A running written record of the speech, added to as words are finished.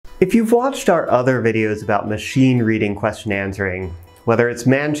If you've watched our other videos about machine reading question answering, whether it's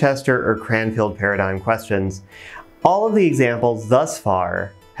Manchester or Cranfield paradigm questions, all of the examples thus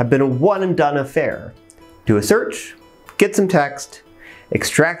far have been a one-and-done affair. Do a search, get some text,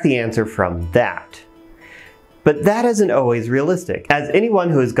 extract the answer from that. But that isn't always realistic. As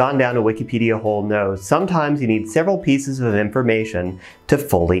anyone who has gone down a Wikipedia hole knows, sometimes you need several pieces of information to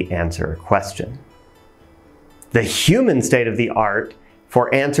fully answer a question. The human state of the art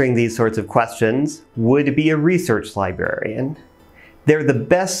for answering these sorts of questions would be a research librarian. They're the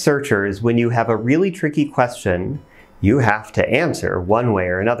best searchers when you have a really tricky question you have to answer one way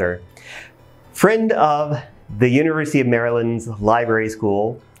or another. Friend of the University of Maryland's Library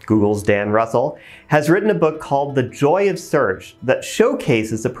School, Google's Dan Russell, has written a book called The Joy of Search that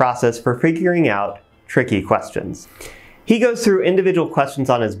showcases the process for figuring out tricky questions. He goes through individual questions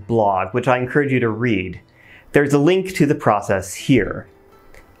on his blog, which I encourage you to read. There's a link to the process here.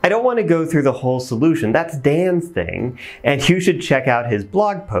 I don't want to go through the whole solution, that's Dan's thing, and you should check out his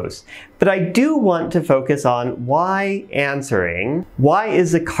blog posts. But I do want to focus on why is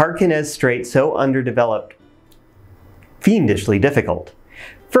the Carquinez Strait so underdeveloped fiendishly difficult?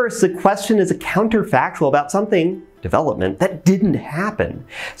 First, the question is a counterfactual about something, development, that didn't happen.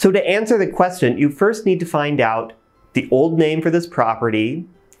 So to answer the question, you first need to find out the old name for this property,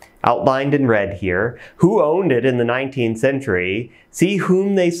 outlined in red here, who owned it in the 19th century, see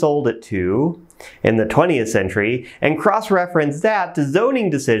whom they sold it to in the 20th century, and cross-reference that to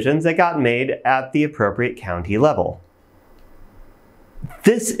zoning decisions that got made at the appropriate county level.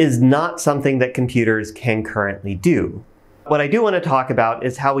 This is not something that computers can currently do. What I do want to talk about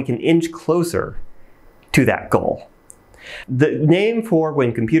is how we can inch closer to that goal. The name for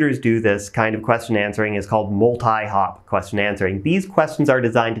when computers do this kind of question answering is called multi-hop question answering. These questions are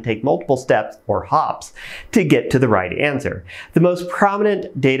designed to take multiple steps, or hops, to get to the right answer. The most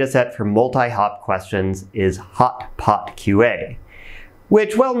prominent data set for multi-hop questions is HotpotQA,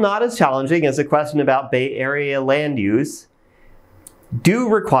 which, while not as challenging as a question about Bay Area land use, do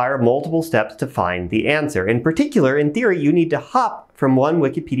require multiple steps to find the answer. In particular, in theory, you need to hop from one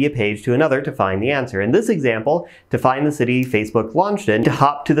Wikipedia page to another to find the answer. In this example, to find the city Facebook launched in, to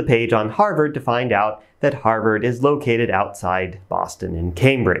hop to the page on Harvard to find out that Harvard is located outside Boston and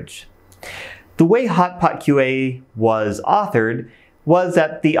Cambridge. The way HotpotQA was authored was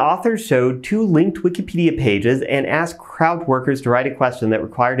that the authors showed two linked Wikipedia pages and asked crowd workers to write a question that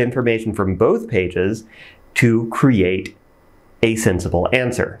required information from both pages to create a sensible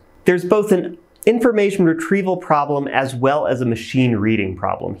answer. There's both an information retrieval problem as well as a machine reading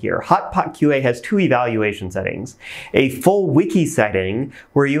problem here. HotpotQA has two evaluation settings. A full wiki setting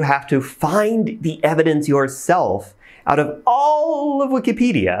where you have to find the evidence yourself out of all of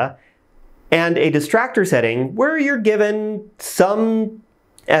Wikipedia, and a distractor setting where you're given some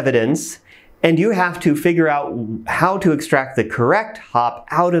evidence and you have to figure out how to extract the correct hop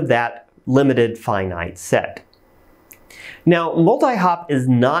out of that limited finite set. Now, multi-hop is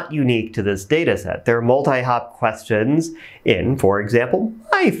not unique to this dataset. There are multi-hop questions in, for example,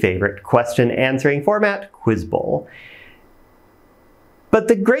 my favorite question answering format, Quiz Bowl. But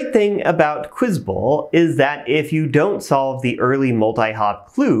the great thing about Quiz Bowl is that if you don't solve the early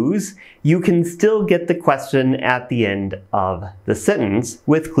multi-hop clues, you can still get the question at the end of the sentence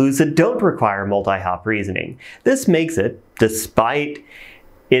with clues that don't require multi-hop reasoning. This makes it, despite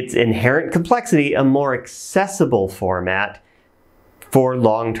its inherent complexity, a more accessible format for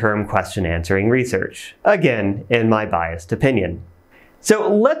long-term question answering research. Again, in my biased opinion. So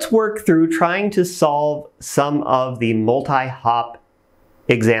let's work through trying to solve some of the multi-hop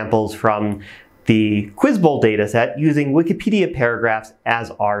examples from the Quiz Bowl dataset using Wikipedia paragraphs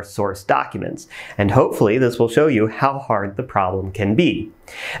as our source documents. And hopefully this will show you how hard the problem can be.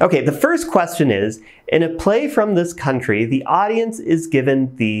 Okay, the first question is, in a play from this country, the audience is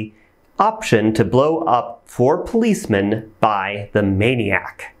given the option to blow up 4 policemen by the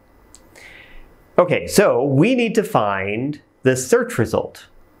maniac. Okay, so we need to find the search result,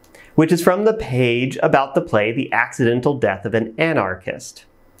 which is from the page about the play The Accidental Death of an Anarchist.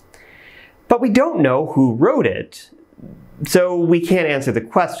 But we don't know who wrote it, so we can't answer the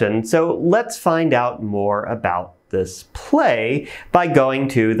question. So let's find out more about this play by going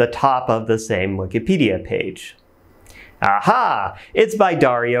to the top of the same Wikipedia page. Aha! It's by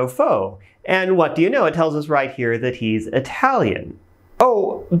Dario Fo. And what do you know? It tells us right here that he's Italian.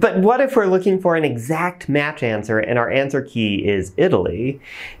 Oh, but what if we're looking for an exact match answer and our answer key is Italy?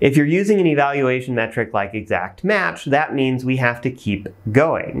 If you're using an evaluation metric like exact match, that means we have to keep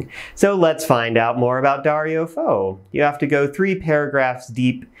going. So let's find out more about Dario Fo. You have to go 3 paragraphs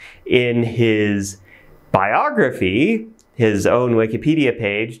deep in his biography his own Wikipedia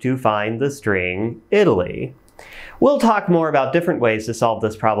page to find the string Italy. We'll talk more about different ways to solve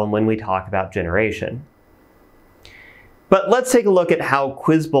this problem when we talk about generation. But let's take a look at how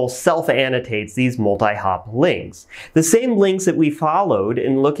Quizbowl self-annotates these multi-hop links. The same links that we followed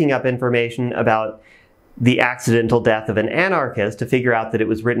in looking up information about the accidental death of an anarchist to figure out that it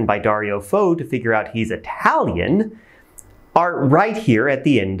was written by Dario Fo to figure out he's Italian are right here at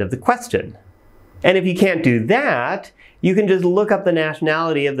the end of the question. And if you can't do that, you can just look up the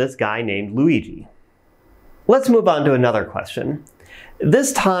nationality of this guy named Luigi. Let's move on to another question,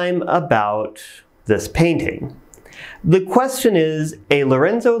 this time about this painting. The question is, a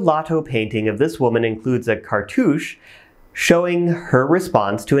Lorenzo Lotto painting of this woman includes a cartouche showing her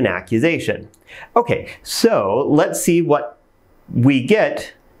response to an accusation. Okay, so let's see what we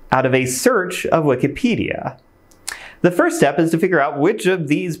get out of a search of Wikipedia. The first step is to figure out which of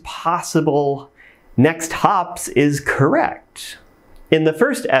these possible next hops is correct. In the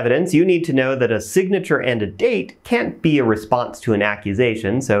first evidence, you need to know that a signature and a date can't be a response to an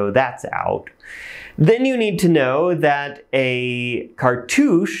accusation, so that's out. Then you need to know that a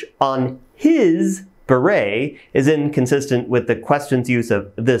cartouche on his beret is inconsistent with the question's use of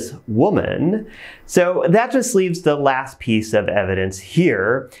this woman. So that just leaves the last piece of evidence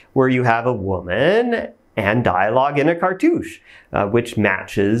here, where you have a woman and dialogue in a cartouche, which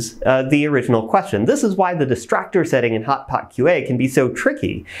matches the original question. This is why the distractor setting in HotpotQA can be so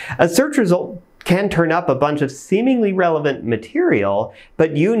tricky. A search result can turn up a bunch of seemingly relevant material,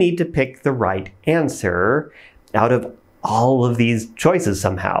 but you need to pick the right answer out of all of these choices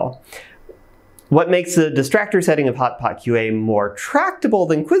somehow. What makes the distractor setting of HotpotQA more tractable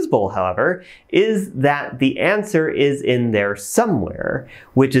than Quizbowl, however, is that the answer is in there somewhere,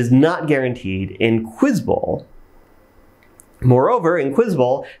 which is not guaranteed in Quizbowl. Moreover, in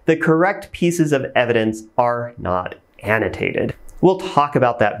Quizbowl, the correct pieces of evidence are not annotated. We'll talk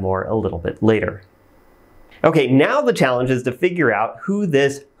about that more a little bit later. Okay, now the challenge is to figure out who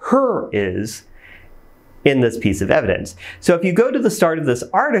this her is in this piece of evidence. So if you go to the start of this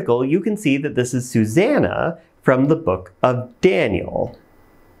article, you can see that this is Susanna from the book of Daniel.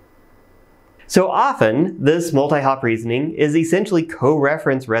 So often, this multi-hop reasoning is essentially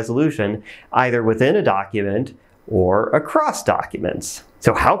co-reference resolution either within a document or across documents.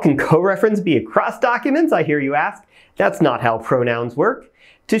 So how can co-reference be across documents, I hear you ask? That's not how pronouns work.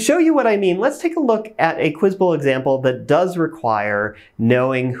 To show you what I mean, let's take a look at a Quizbowl example that does require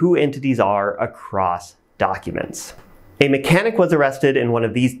knowing who entities are across documents. A mechanic was arrested in one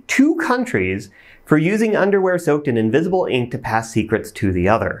of these two countries for using underwear soaked in invisible ink to pass secrets to the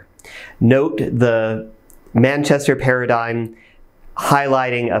other. Note the Manchester paradigm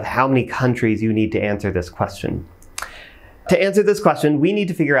highlighting of how many countries you need to answer this question. To answer this question, we need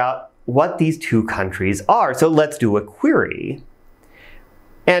to figure out what these two countries are. So let's do a query.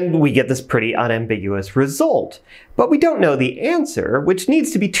 And we get this pretty unambiguous result. But we don't know the answer, which needs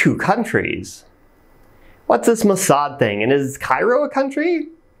to be two countries. What's this Mossad thing? And is Cairo a country?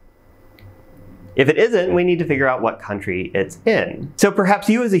 If it isn't, we need to figure out what country it's in. So perhaps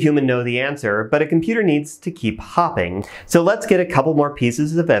you as a human know the answer, but a computer needs to keep hopping. So let's get a couple more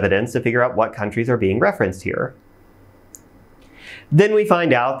pieces of evidence to figure out what countries are being referenced here. Then we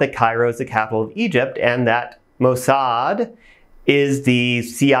find out that Cairo is the capital of Egypt and that Mossad is the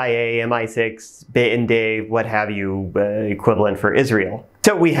CIA, MI6, BND, what have you, equivalent for Israel.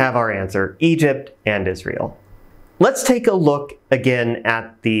 So we have our answer, Egypt and Israel. Let's take a look again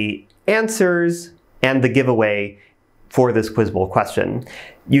at the answers and the giveaway for this Quizbowl question.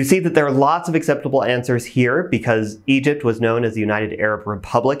 You see that there are lots of acceptable answers here because Egypt was known as the United Arab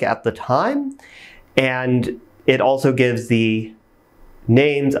Republic at the time, and it also gives the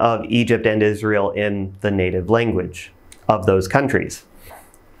names of Egypt and Israel in the native language of those countries.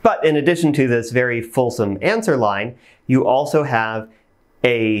 But in addition to this very fulsome answer line, you also have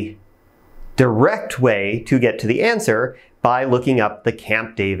a direct way to get to the answer by looking up the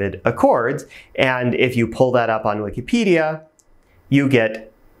Camp David Accords. And if you pull that up on Wikipedia, you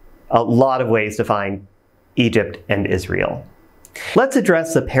get a lot of ways to find Egypt and Israel. Let's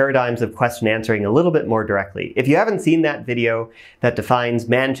address the paradigms of question answering a little bit more directly. If you haven't seen that video that defines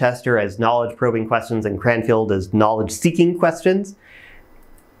Manchester as knowledge probing questions and Cranfield as knowledge seeking questions,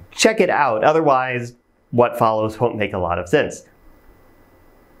 check it out. Otherwise, what follows won't make a lot of sense.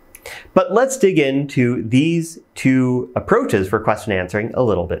 But let's dig into these two approaches for question answering a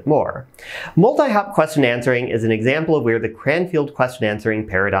little bit more. Multi-hop question answering is an example of where the Cranfield question answering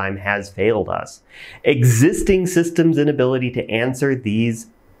paradigm has failed us. Existing systems' inability to answer these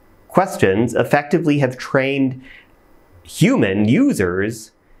questions effectively have trained human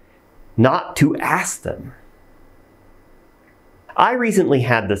users not to ask them. I recently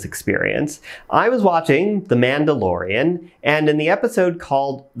had this experience. I was watching The Mandalorian, and in the episode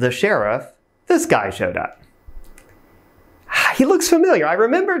called The Sheriff, this guy showed up. He looks familiar. I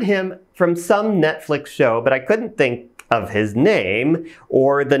remembered him from some Netflix show, but I couldn't think of his name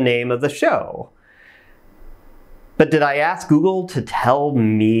or the name of the show. But did I ask Google to tell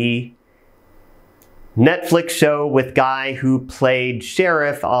me Netflix show with guy who played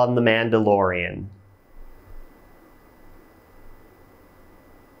sheriff on The Mandalorian?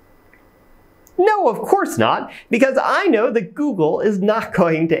 No, of course not, because I know that Google is not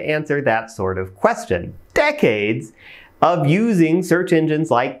going to answer that sort of question. Decades of using search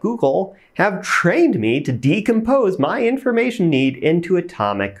engines like Google have trained me to decompose my information need into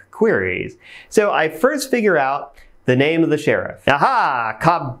atomic queries. So I first figure out the name of the sheriff. Aha!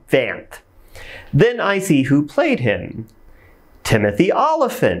 Cobb Vanth. Then I see who played him. Timothy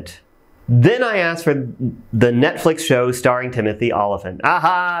Olyphant. Then I asked for the Netflix show starring Timothy Olyphant.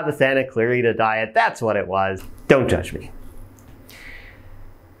 Aha, the Santa Clarita Diet, that's what it was. Don't judge me.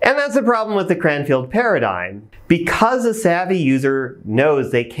 And that's the problem with the Cranfield paradigm. Because a savvy user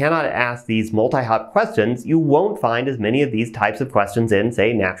knows they cannot ask these multi-hop questions, you won't find as many of these types of questions in,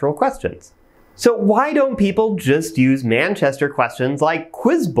 say, natural questions. So why don't people just use Manchester questions like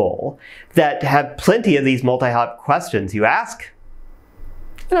Quiz Bowl that have plenty of these multi-hop questions, you ask?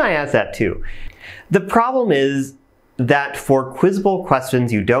 And I ask that too. The problem is that for Quiz Bowl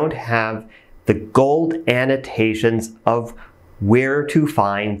questions, you don't have the gold annotations of where to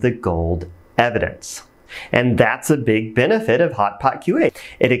find the gold evidence. And that's a big benefit of HotpotQA.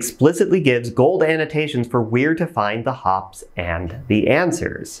 It explicitly gives gold annotations for where to find the hops and the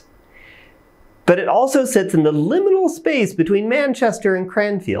answers. But it also sits in the liminal space between Manchester and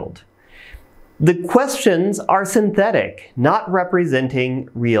Cranfield. The questions are synthetic, not representing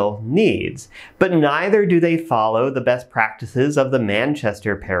real needs, but neither do they follow the best practices of the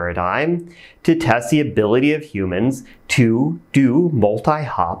Manchester paradigm to test the ability of humans to do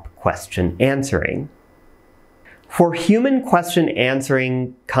multi-hop question answering. For human question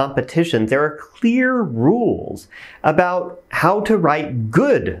answering competitions, there are clear rules about how to write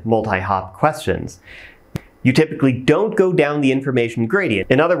good multi-hop questions. You typically don't go down the information gradient.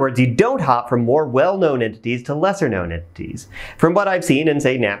 In other words, you don't hop from more well-known entities to lesser-known entities. From what I've seen in,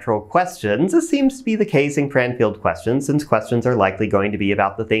 say, natural questions, this seems to be the case in Cranfield questions, since questions are likely going to be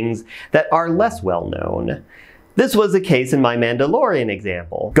about the things that are less well-known. This was the case in my Mandalorian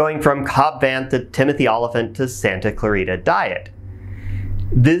example, going from Cobb Vanth to Timothy Olyphant to Santa Clarita Diet.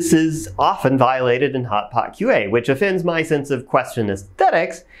 This is often violated in HotpotQA, which offends my sense of question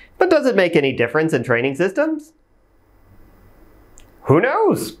aesthetics, but does it make any difference in training systems? Who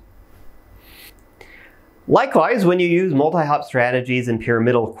knows? Likewise, when you use multi-hop strategies in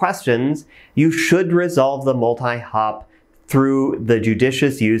pyramidal questions, you should resolve the multi-hop through the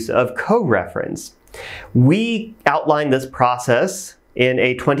judicious use of co-reference. We outlined this process in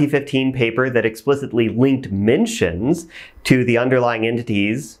a 2015 paper that explicitly linked mentions to the underlying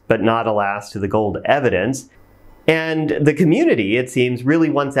entities, but not, alas, to the gold evidence. And the community, it seems, really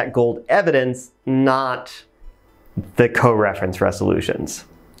wants that gold evidence, not the co-reference resolutions.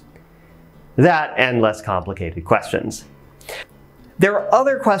 That and less complicated questions. There are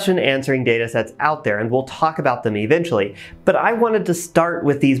other question answering datasets out there, and we'll talk about them eventually, but I wanted to start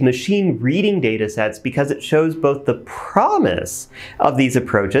with these machine reading datasets because it shows both the promise of these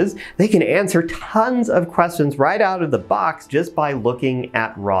approaches. They can answer tons of questions right out of the box just by looking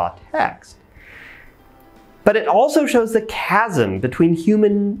at raw text. But it also shows the chasm between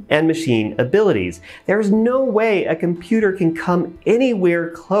human and machine abilities. There's no way a computer can come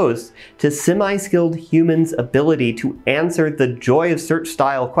anywhere close to semi-skilled humans' ability to answer the joy of search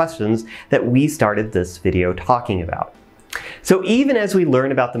style questions that we started this video talking about. So even as we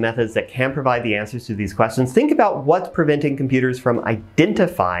learn about the methods that can provide the answers to these questions, think about what's preventing computers from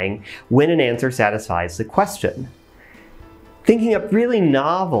identifying when an answer satisfies the question. Thinking up really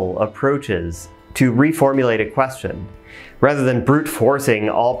novel approaches to reformulate a question, rather than brute forcing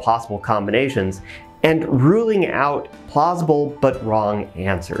all possible combinations, and ruling out plausible but wrong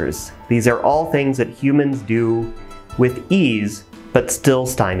answers. These are all things that humans do with ease, but still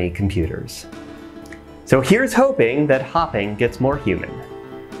stymie computers. So here's hoping that hopping gets more human.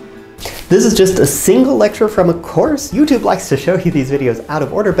 This is just a single lecture from a course. YouTube likes to show you these videos out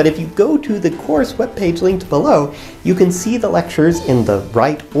of order, but if you go to the course webpage linked below, you can see the lectures in the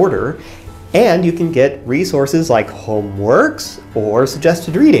right order, and you can get resources like homeworks or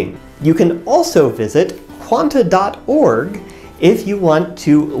suggested reading. You can also visit quanta.org if you want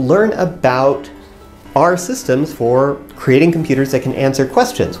to learn about our systems for creating computers that can answer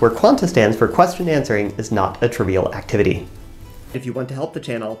questions, where quanta stands for question answering is not a trivial activity. If you want to help the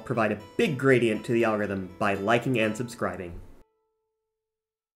channel, provide a big gradient to the algorithm by liking and subscribing.